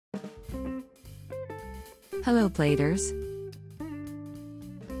Hello, Bladers.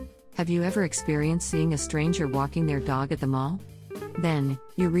 Have you ever experienced seeing a stranger walking their dog at the mall? Then,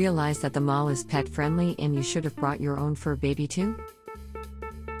 you realize that the mall is pet-friendly and you should have brought your own fur baby too?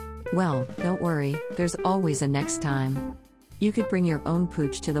 Well, don't worry, there's always a next time. You could bring your own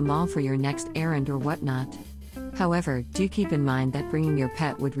pooch to the mall for your next errand or whatnot. However, do keep in mind that bringing your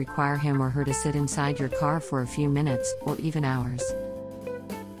pet would require him or her to sit inside your car for a few minutes, or even hours.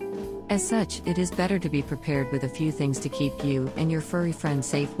 As such, it is better to be prepared with a few things to keep you and your furry friend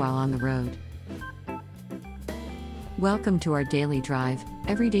safe while on the road. Welcome to our daily drive,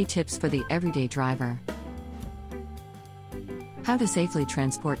 everyday tips for the everyday driver. How to safely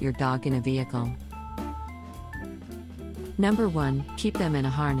transport your dog in a vehicle. Number 1, keep them in a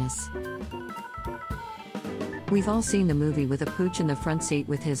harness. We've all seen the movie with a pooch in the front seat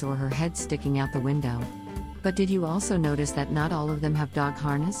with his or her head sticking out the window. But did you also notice that not all of them have dog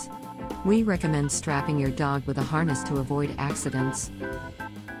harness? We recommend strapping your dog with a harness to avoid accidents.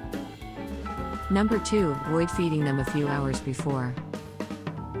 Number 2, avoid feeding them a few hours before.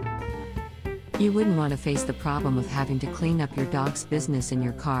 You wouldn't want to face the problem of having to clean up your dog's business in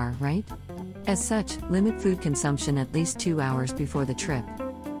your car, right? As such, limit food consumption at least 2 hours before the trip.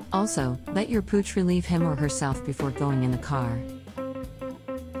 Also, let your pooch relieve him or herself before going in the car.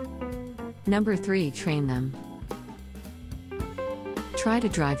 Number 3, train them. Try to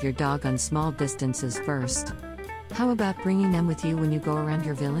drive your dog on small distances first. How about bringing them with you when you go around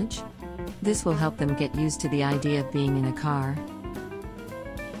your village? This will help them get used to the idea of being in a car.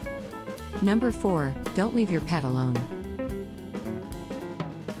 Number 4, don't leave your pet alone.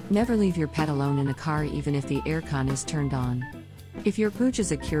 Never leave your pet alone in a car even if the aircon is turned on. If your pooch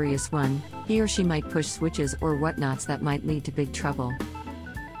is a curious one, he or she might push switches or whatnots that might lead to big trouble.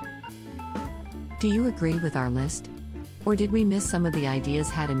 Do you agree with our list? Or did we miss some of the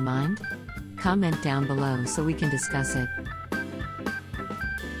ideas had in mind? Comment down below so we can discuss it.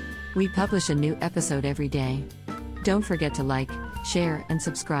 We publish a new episode every day. Don't forget to like, share, and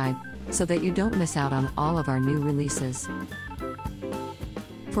subscribe, so that you don't miss out on all of our new releases.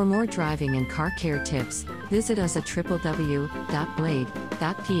 For more driving and car care tips, visit us at www.blade.ph.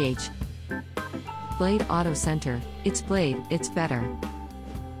 Blade Auto Center, it's Blade, it's better.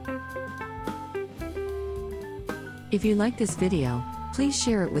 If you like this video, please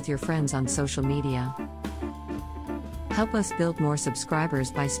share it with your friends on social media. Help us build more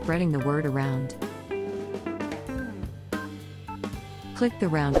subscribers by spreading the word around. Click the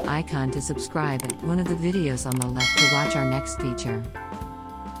round icon to subscribe at one of the videos on the left to watch our next feature.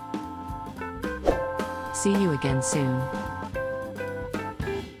 See you again soon.